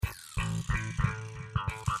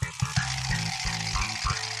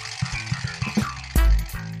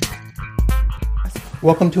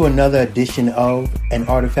Welcome to another edition of An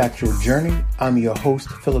Artifactual Journey. I'm your host,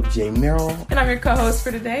 Philip J. Merrill. And I'm your co-host for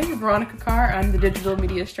today, Veronica Carr. I'm the digital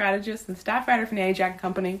media strategist and staff writer for the Ajax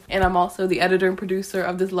Company. And I'm also the editor and producer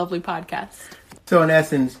of this lovely podcast. So in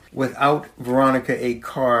essence, without Veronica A.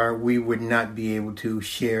 Carr, we would not be able to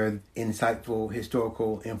share insightful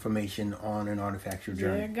historical information on An Artifactual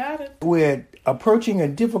Journey. Yeah, got it. We're approaching a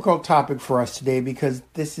difficult topic for us today because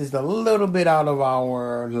this is a little bit out of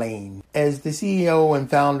our lane. As the CEO and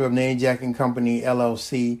founder of the Ajax Company,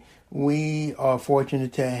 LLC, we are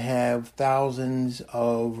fortunate to have thousands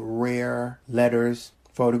of rare letters,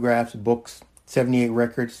 photographs, books, 78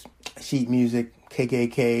 records, sheet music,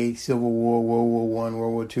 KKK, Civil War, World War I,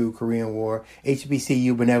 World War II, Korean War,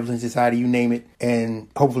 HBCU, Benevolent Society, you name it, and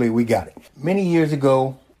hopefully we got it. Many years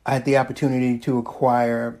ago, I had the opportunity to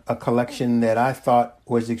acquire a collection that I thought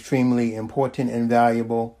was extremely important and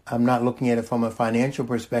valuable. I'm not looking at it from a financial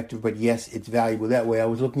perspective, but yes, it's valuable that way. I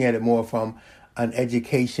was looking at it more from an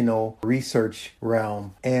educational research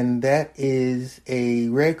realm, and that is a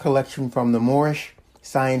rare collection from the Moorish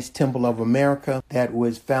Science Temple of America that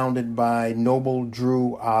was founded by Noble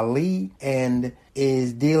Drew Ali and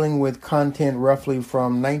is dealing with content roughly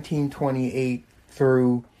from 1928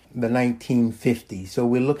 through the 1950s. So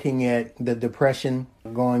we're looking at the Depression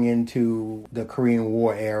going into the Korean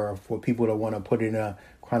War era for people that want to put it in a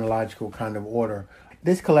chronological kind of order.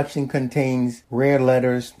 This collection contains rare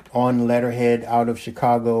letters on letterhead out of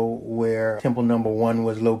Chicago, where Temple Number 1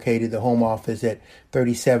 was located, the home office at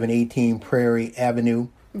 3718 Prairie Avenue.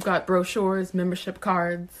 We've got brochures, membership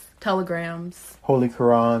cards, telegrams, Holy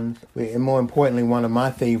Qurans, and more importantly, one of my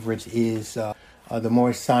favorites is the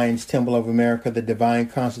Moorish Science Temple of America, the Divine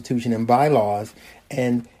Constitution and Bylaws.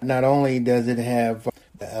 And not only does it have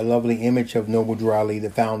a lovely image of Noble Drew Ali, the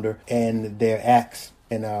founder, and their acts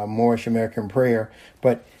in Moorish American prayer,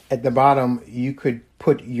 but at the bottom you could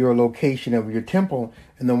put your location of your temple,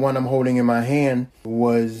 and the one I'm holding in my hand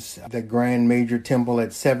was the Grand Major Temple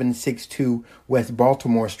at 762 West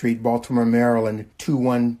Baltimore Street, Baltimore, Maryland.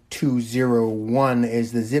 21201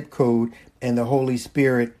 is the zip code, and the Holy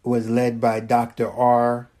Spirit was led by Dr.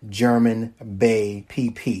 R. German Bay,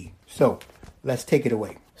 PP. So let's take it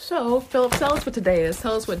away. So, Philip, tell us what today is.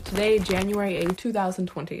 Tell us what today, January 8,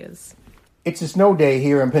 2020 is. It's a snow day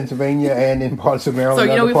here in Pennsylvania and in parts of Maryland.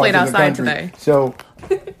 So, we played outside today. So,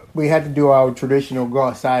 we had to do our traditional go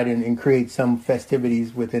outside and create some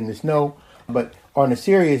festivities within the snow. But on a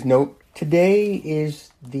serious note, today is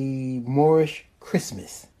the Moorish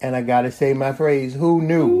Christmas. And I got to say my phrase, who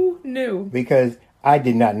knew? Who knew? Because I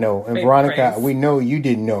did not know. And Veronica, we know you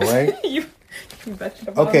didn't know, right? You bet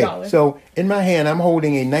you Okay, $1. so in my hand, I'm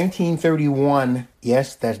holding a 1931,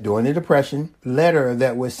 yes, that's during the Depression, letter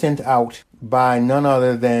that was sent out by none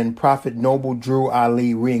other than Prophet Noble Drew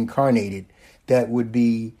Ali reincarnated. That would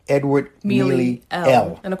be Edward Mealy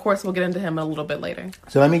L. And of course, we'll get into him a little bit later.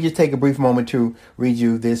 So let me just take a brief moment to read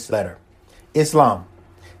you this letter. Islam.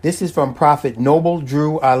 This is from Prophet Noble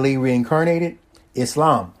Drew Ali reincarnated.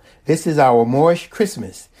 Islam. This is our Moorish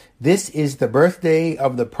Christmas. This is the birthday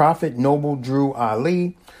of the Prophet Noble Drew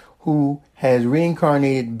Ali, who has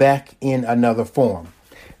reincarnated back in another form.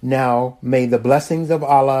 Now, may the blessings of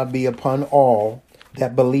Allah be upon all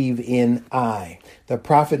that believe in I, the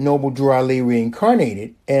Prophet Noble Drew Ali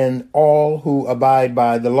reincarnated, and all who abide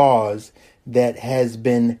by the laws that has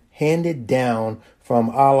been handed down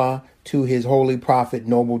from Allah to his holy Prophet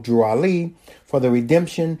Noble Drew Ali for the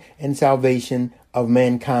redemption and salvation of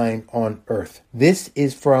mankind on earth. This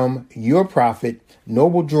is from your Prophet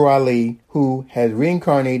Noble Drew Ali, who has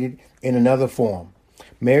reincarnated in another form.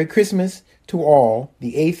 Merry Christmas to all,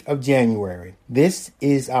 the 8th of January. This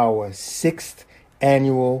is our 6th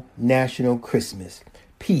annual National Christmas.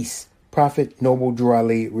 Peace, Prophet Noble Drew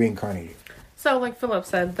Ali reincarnated. So, like Philip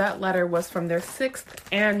said, that letter was from their 6th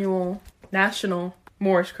annual National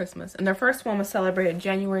Moorish Christmas. And their first one was celebrated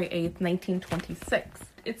January 8th, 1926.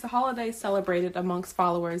 It's a holiday celebrated amongst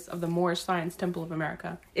followers of the Moorish Science Temple of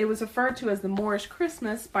America. It was referred to as the Moorish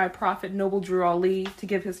Christmas by Prophet Noble Drew Ali to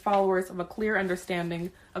give his followers of a clear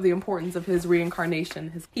understanding of the importance of his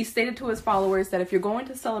reincarnation. He stated to his followers that if you're going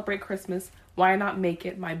to celebrate Christmas, why not make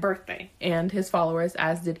it my birthday? And his followers,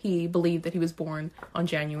 as did he, believed that he was born on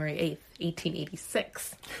January 8th,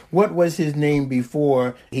 1886. What was his name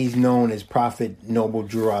before he's known as Prophet Noble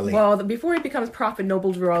Drew Ali? Well, before he becomes Prophet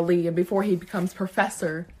Noble Drew Ali and before he becomes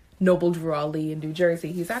Professor Noble Drew Ali in New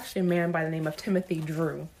Jersey, he's actually a man by the name of Timothy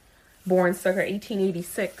Drew, born circa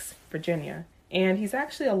 1886, Virginia. And he's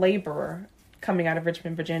actually a laborer coming out of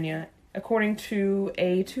Richmond, Virginia. According to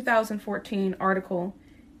a 2014 article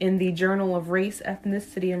in the Journal of Race,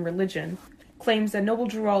 Ethnicity, and Religion, claims that Noble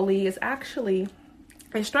Drew Ali is actually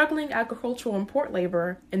a struggling agricultural and port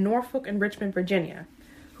laborer in Norfolk and Richmond, Virginia,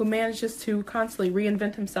 who manages to constantly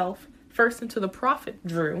reinvent himself, first into the prophet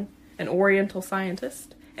Drew, an Oriental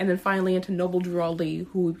scientist, and then finally into Noble Drew Ali,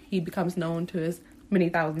 who he becomes known to his many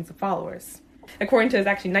thousands of followers. According to his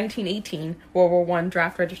 1918 World War I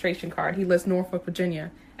draft registration card, he lists Norfolk,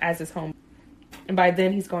 Virginia as his home. And by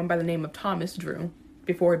then, he's going by the name of Thomas Drew,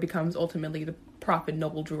 before he becomes ultimately the prophet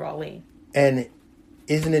Noble Drew Ali. And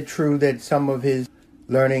isn't it true that some of his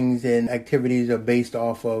learnings and activities are based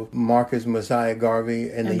off of Marcus Messiah Garvey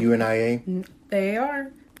and the UNIA? They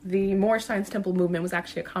are. The Moorish Science Temple movement was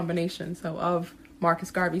actually a combination of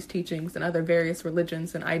Marcus Garvey's teachings and other various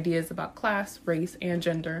religions and ideas about class, race, and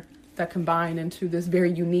gender that combine into this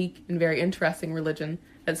very unique and very interesting religion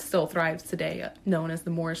that still thrives today, known as the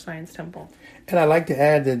Moorish Science Temple. And I'd like to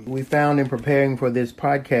add that we found in preparing for this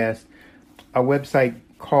podcast a website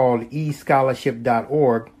called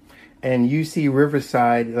escholarship.org and UC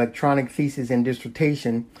Riverside Electronic Thesis and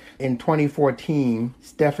Dissertation. In 2014,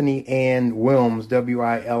 Stephanie Ann Wilms,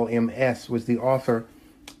 WILMS, was the author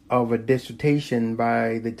of a dissertation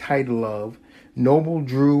by the title of Noble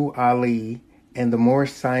Drew Ali and the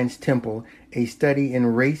Moorish Science Temple, a study in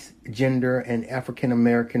race, gender, and African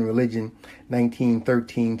American religion,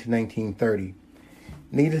 1913 to 1930.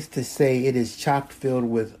 Needless to say, it is chock filled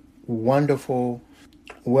with wonderful,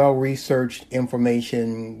 well-researched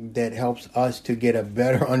information that helps us to get a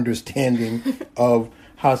better understanding of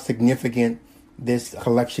how significant this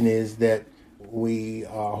collection is that we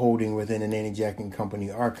are holding within the Nanny Jack and Company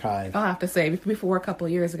archive. I'll have to say, before a couple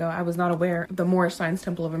of years ago, I was not aware of the Moorish Science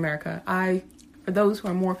Temple of America. For those who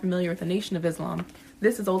are more familiar with the Nation of Islam,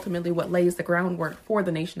 this is ultimately what lays the groundwork for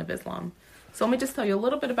the Nation of Islam. So let me just tell you a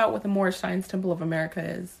little bit about what the Moorish Science Temple of America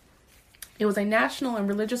is. It was a national and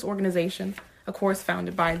religious organization, of course,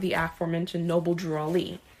 founded by the aforementioned Noble Drew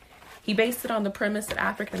Ali. He based it on the premise that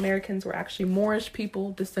African Americans were actually Moorish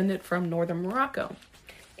people descended from northern Morocco.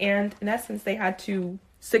 And in essence, they had to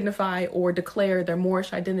signify or declare their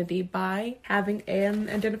Moorish identity by having an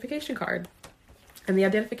identification card. And the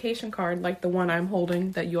identification card, like the one I'm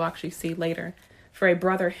holding that you'll actually see later, for a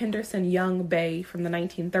brother Henderson Young Bey from the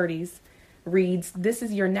 1930s, reads, "This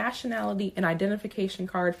is your nationality and identification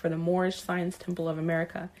card for the Moorish Science Temple of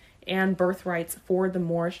America and birthrights for the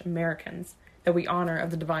Moorish Americans that we honor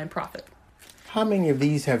of the divine prophet." How many of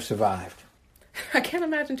these have survived? I can't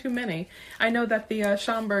imagine too many. I know that the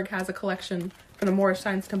Schomburg has a collection from the Moorish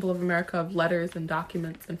Science Temple of America of letters and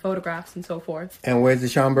documents and photographs and so forth. And where's the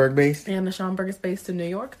Schomburg based? And the Schomburg is based in New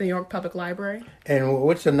York, the New York Public Library. And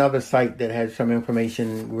what's another site that has some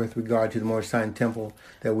information with regard to the Moorish Science Temple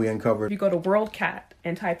that we uncovered? If you go to WorldCat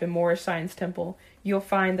and type in Moorish Science Temple, you'll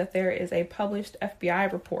find that there is a published FBI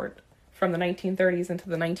report from the 1930s into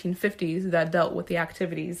the 1950s that dealt with the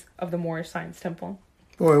activities of the Moorish Science Temple.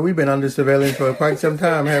 Boy, we've been under surveillance for quite some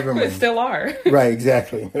time, haven't we? We still are. Right,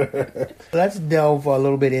 exactly. Let's delve a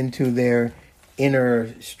little bit into their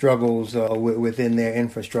inner struggles within their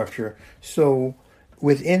infrastructure. So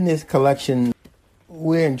within this collection,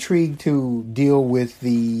 we're intrigued to deal with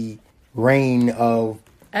the reign of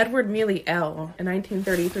Edward Mealy L., a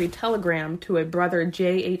 1933 telegram to a brother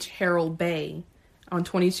J.H. Harold Bey on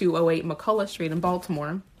 2208 McCullough Street in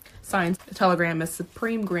Baltimore, signed the telegram as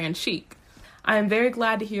Supreme Grand Sheik. "I am very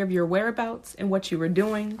glad to hear of your whereabouts and what you are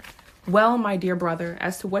doing. Well, my dear brother,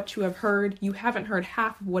 as to what you have heard, you haven't heard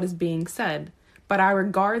half of what is being said, but I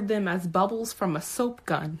regard them as bubbles from a soap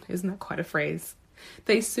gun." Isn't that quite a phrase?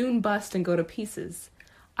 "They soon bust and go to pieces.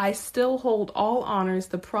 I still hold all honors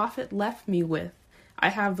the prophet left me with. I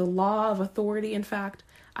have the law of authority, in fact.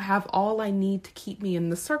 I have all I need to keep me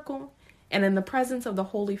in the circle and in the presence of the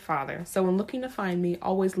Holy Father. So in looking to find me,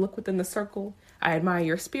 always look within the circle. I admire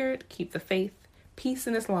your spirit. Keep the faith. Peace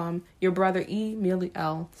in Islam. Your brother E. Mealy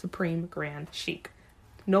L., Supreme Grand Sheik."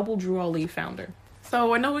 Noble Drew Ali, founder.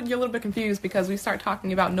 So I know you're a little bit confused because we start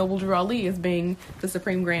talking about Noble Drew Ali as being the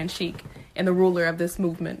Supreme Grand Sheik and the ruler of this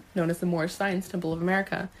movement known as the Moorish Science Temple of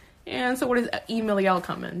America. And so where does E. Mealy L.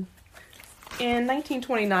 come in? In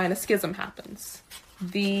 1929, a schism happens.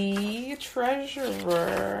 The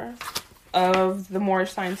treasurer of the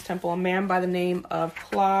Moorish Science Temple, a man by the name of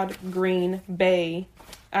Claude Green Bey,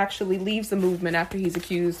 actually leaves the movement after he's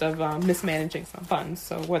accused of mismanaging some funds.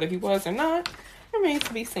 So whether he was or not remains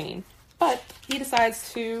to be seen. But he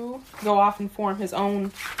decides to go off and form his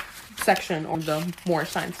own section on the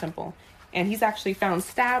Moorish Science Temple. And he's actually found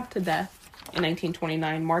stabbed to death in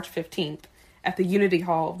 1929, March 15th, at the Unity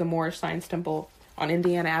Hall of the Moorish Science Temple on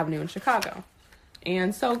Indiana Avenue in Chicago.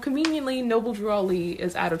 And so conveniently, Noble Drew Ali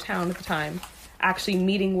is out of town at the time, actually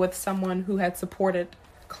meeting with someone who had supported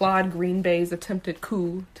Claude Green Bay's attempted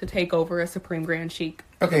coup to take over as Supreme Grand Sheik.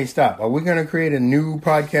 Okay, stop. Are we going to create a new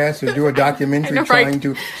podcast or do a documentary know, right? trying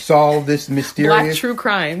to solve this mysterious... Black true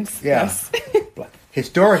crimes. Yeah. Yes.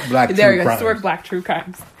 Historic black true crimes. There you go, historic black true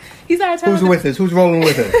crimes. He's out of town. Who's with us? Who's rolling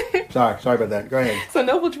with us? Sorry about that. Go ahead. So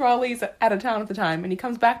Noble Drew Ali's out of town at the time, and he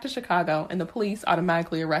comes back to Chicago, and the police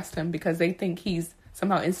automatically arrest him because they think he's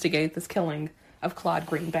somehow instigated this killing of Claude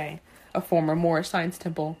Green Bay, a former Moorish Science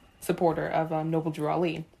Temple supporter of Noble Drew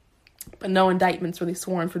Ali. But no indictments really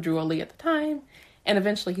sworn for Drew Ali at the time, and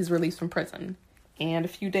eventually he's released from prison. And a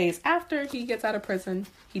few days after he gets out of prison,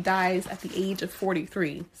 he dies at the age of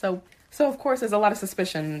 43. So of course, there's a lot of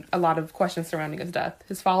suspicion, a lot of questions surrounding his death.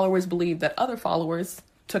 His followers believe that other followers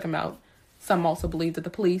took him out. Some also believe that the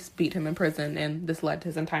police beat him in prison, and this led to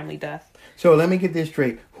his untimely death. So let me get this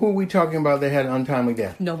straight. Who are we talking about that had an untimely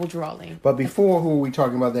death? Noble Drew Ali. But before, who are we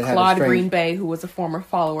talking about that had Claude a strange... Green Bay, who was a former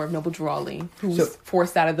follower of Noble Drew Ali, who was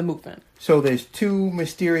forced out of the movement. So there's two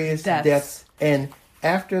mysterious deaths. And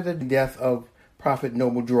after the death of Prophet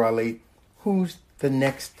Noble Drew Ali, who's the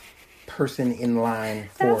next person in line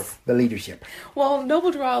for the leadership? Well, Noble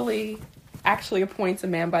Drew Ali actually appoints a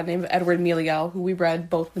man by the name of Edward Meliel, who we read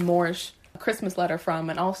both the Moorish Christmas letter from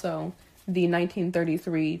and also the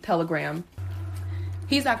 1933 telegram.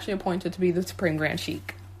 He's actually appointed to be the Supreme Grand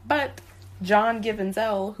Sheik. But John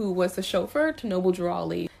Givens-L, who was the chauffeur to Noble Drew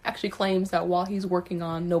Ali, actually claims that while he's working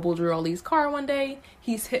on Noble Drew Ali's car one day,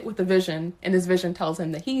 he's hit with a vision, and his vision tells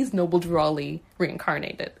him that he's Noble Drew Ali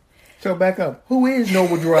reincarnated. So back up. Who is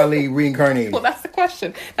Noble Drew Ali reincarnated? Well, that's the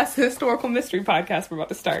question. That's the historical mystery podcast we're about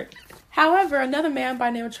to start. However, another man by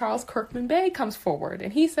the name of Charles Kirkman Bey comes forward,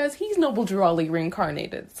 and he says he's Noble Drew Ali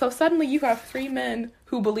reincarnated. So suddenly you have three men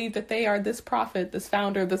who believe that they are this prophet, this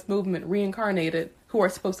founder of this movement, reincarnated, who are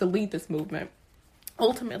supposed to lead this movement.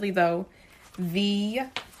 Ultimately, though, the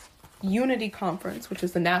Unity Conference, which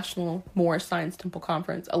is the National Moorish Science Temple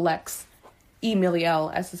Conference, elects E.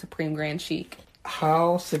 Meliel as the Supreme Grand Sheik.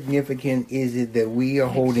 How significant is it that we are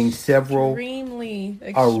holding several extremely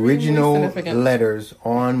original letters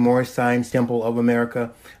on Moorish Science Temple of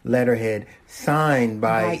America letterhead signed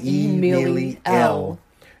by E. Meliel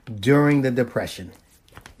during the Depression?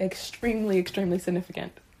 Extremely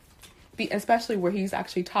significant. Especially where he's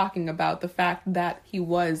actually talking about the fact that he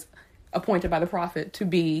was appointed by the prophet to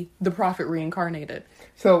be the prophet reincarnated.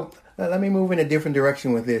 So let me move in a different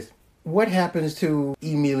direction with this. What happens to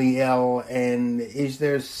E. Meliel, and is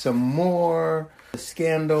there some more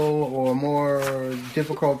scandal or more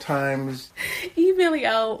difficult times? E.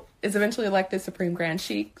 Meliel is eventually elected Supreme Grand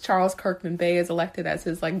Sheik. Charles Kirkman Bey is elected as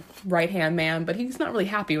his right-hand man, but he's not really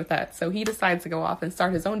happy with that, so he decides to go off and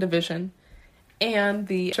start his own division. And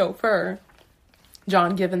the chauffeur,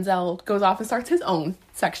 John Givens-L, goes off and starts his own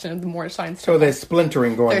section of the Moorish Science Temple. So there's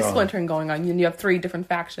splintering going on. There's splintering going on. You have three different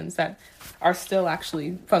factions that are still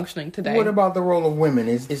actually functioning today. What about the role of women?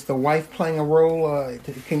 Is the wife playing a role?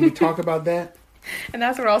 Can you talk about that? And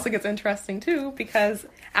that's where it also gets interesting, too, because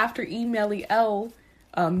after E. Meliel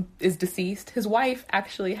is deceased, his wife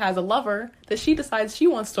actually has a lover that she decides she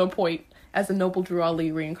wants to appoint as a Noble Drew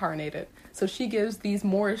Ali reincarnated. So she gives these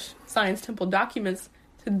Moorish Science Temple documents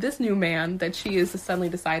to this new man that she has suddenly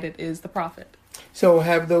decided is the prophet. So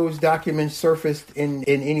have those documents surfaced in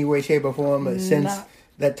any way, shape, or form since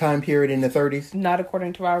that time period in the 30s? Not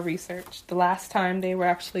according to our research. The last time they were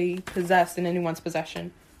actually possessed in anyone's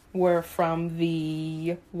possession were from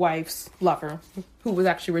the wife's lover, who was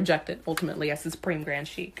actually rejected ultimately as the Supreme Grand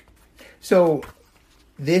Sheik. So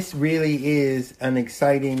this really is an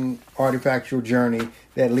exciting artifactual journey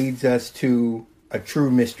that leads us to a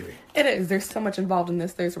true mystery. It is. There's so much involved in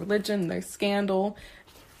this. There's religion, there's scandal.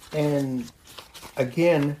 And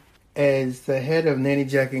again, as the head of Nanny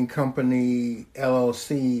Jack and Company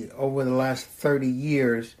LLC over the last 30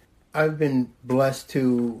 years, I've been blessed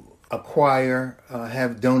to acquire,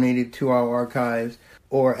 have donated to our archives,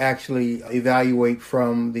 or actually evaluate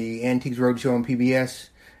from the Antiques Roadshow on PBS,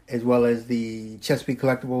 as well as the Chesapeake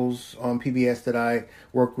Collectibles on PBS that I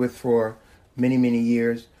worked with for many, many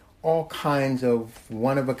years. All kinds of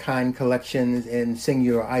one-of-a-kind collections and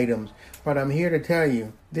singular items. But I'm here to tell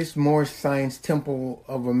you, this Moorish Science Temple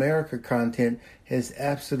of America content has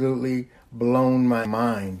absolutely blown my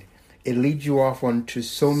mind. It leads you off onto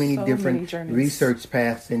so many different research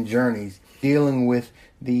paths and journeys, dealing with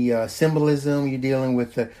the symbolism, you're dealing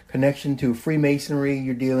with the connection to Freemasonry,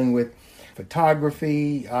 you're dealing with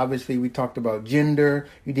photography, obviously we talked about gender,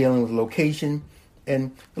 you're dealing with location.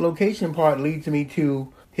 And the location part leads me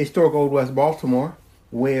to historic Old West Baltimore,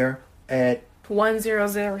 where at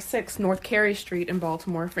 1006 North Carey Street in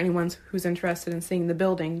Baltimore, for anyone who's interested in seeing the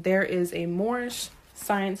building, there is a Moorish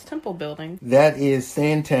Science Temple building. That is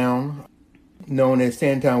Sandtown, known as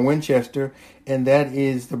Sandtown, Winchester, and that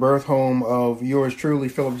is the birth home of yours truly,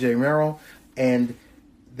 Philip J. Merrill, and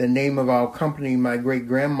the name of our company, my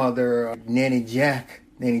great-grandmother, Nanny Jack.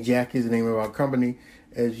 Nanny Jack is the name of our company,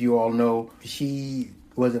 as you all know. She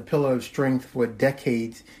was a pillar of strength for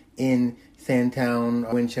decades in Sandtown,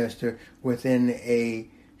 Winchester, within a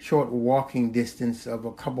short walking distance of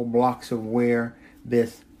a couple blocks of where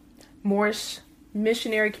this Moorish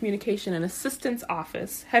Missionary Communication and Assistance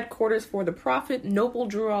Office, headquarters for the Prophet Noble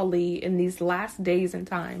Drew Ali in these last days and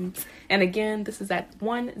times. And again, this is at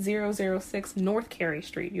 1006 North Carey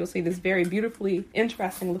Street. You'll see this very beautifully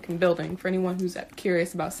interesting looking building for anyone who's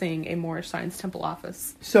curious about seeing a Moorish Science Temple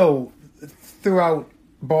office. So, throughout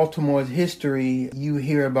Baltimore's history, you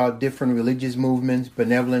hear about different religious movements,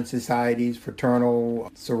 benevolent societies,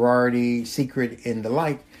 fraternal, sorority, secret, and the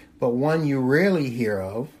like. But one you rarely hear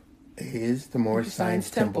of is the Moorish Science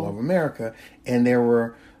Temple of America. And there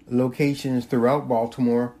were locations throughout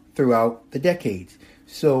Baltimore throughout the decades.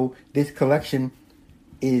 So this collection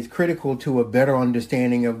is critical to a better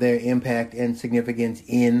understanding of their impact and significance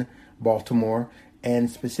in Baltimore. And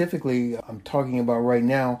specifically, I'm talking about right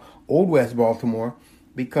now, Old West Baltimore,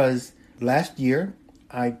 because last year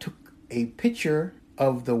I took a picture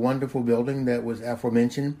of the wonderful building that was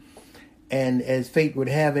aforementioned, and as fate would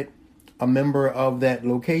have it, a member of that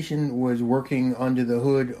location was working under the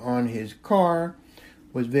hood on his car,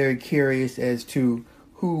 was very curious as to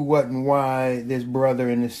who, what, and why this brother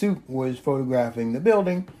in the suit was photographing the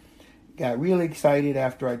building. Got really excited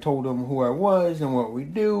after I told him who I was and what we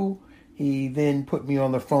do. He then put me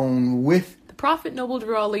on the phone with Prophet Noble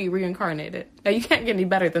Drew Ali reincarnated. Now, you can't get any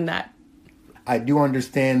better than that. I do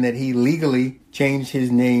understand that he legally changed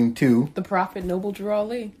his name to the Prophet Noble Drew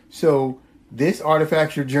Ali. So this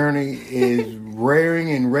Artifactual Journey is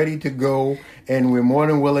raring and ready to go, and we're more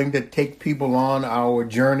than willing to take people on our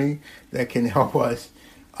journey that can help us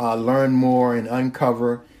learn more and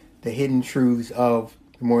uncover the hidden truths of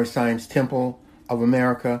the Moorish Science Temple of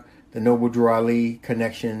America, the Noble Drew Ali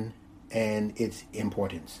connection, and its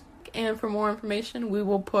importance. And for more information, we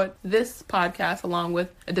will put this podcast along with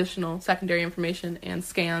additional secondary information and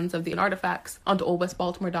scans of the artifacts onto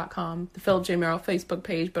oldwestbaltimore.com, the Philip J. Merrill Facebook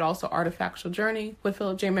page, but also Artifactual Journey with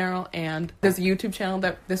Philip J. Merrill. And there's a YouTube channel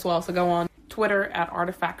that this will also go on. Twitter at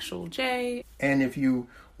ArtifactualJ. And if you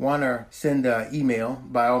want to send an email,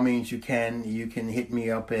 by all means you can. You can hit me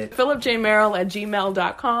up at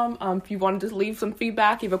philipjmerrill@gmail.com. If you want to just leave some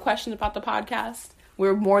feedback, you have a question about the podcast,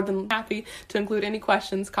 we're more than happy to include any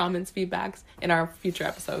questions, comments, feedbacks in our future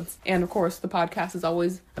episodes. And of course, the podcast is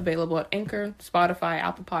always available at Anchor, Spotify,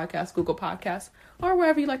 Apple Podcasts, Google Podcasts, or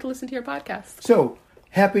wherever you like to listen to your podcasts. So,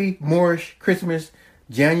 happy Moorish Christmas,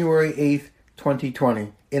 January 8th,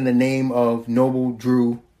 2020, in the name of Noble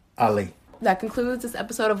Drew Ali. That concludes this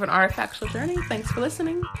episode of An Artifactual Journey. Thanks for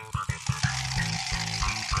listening.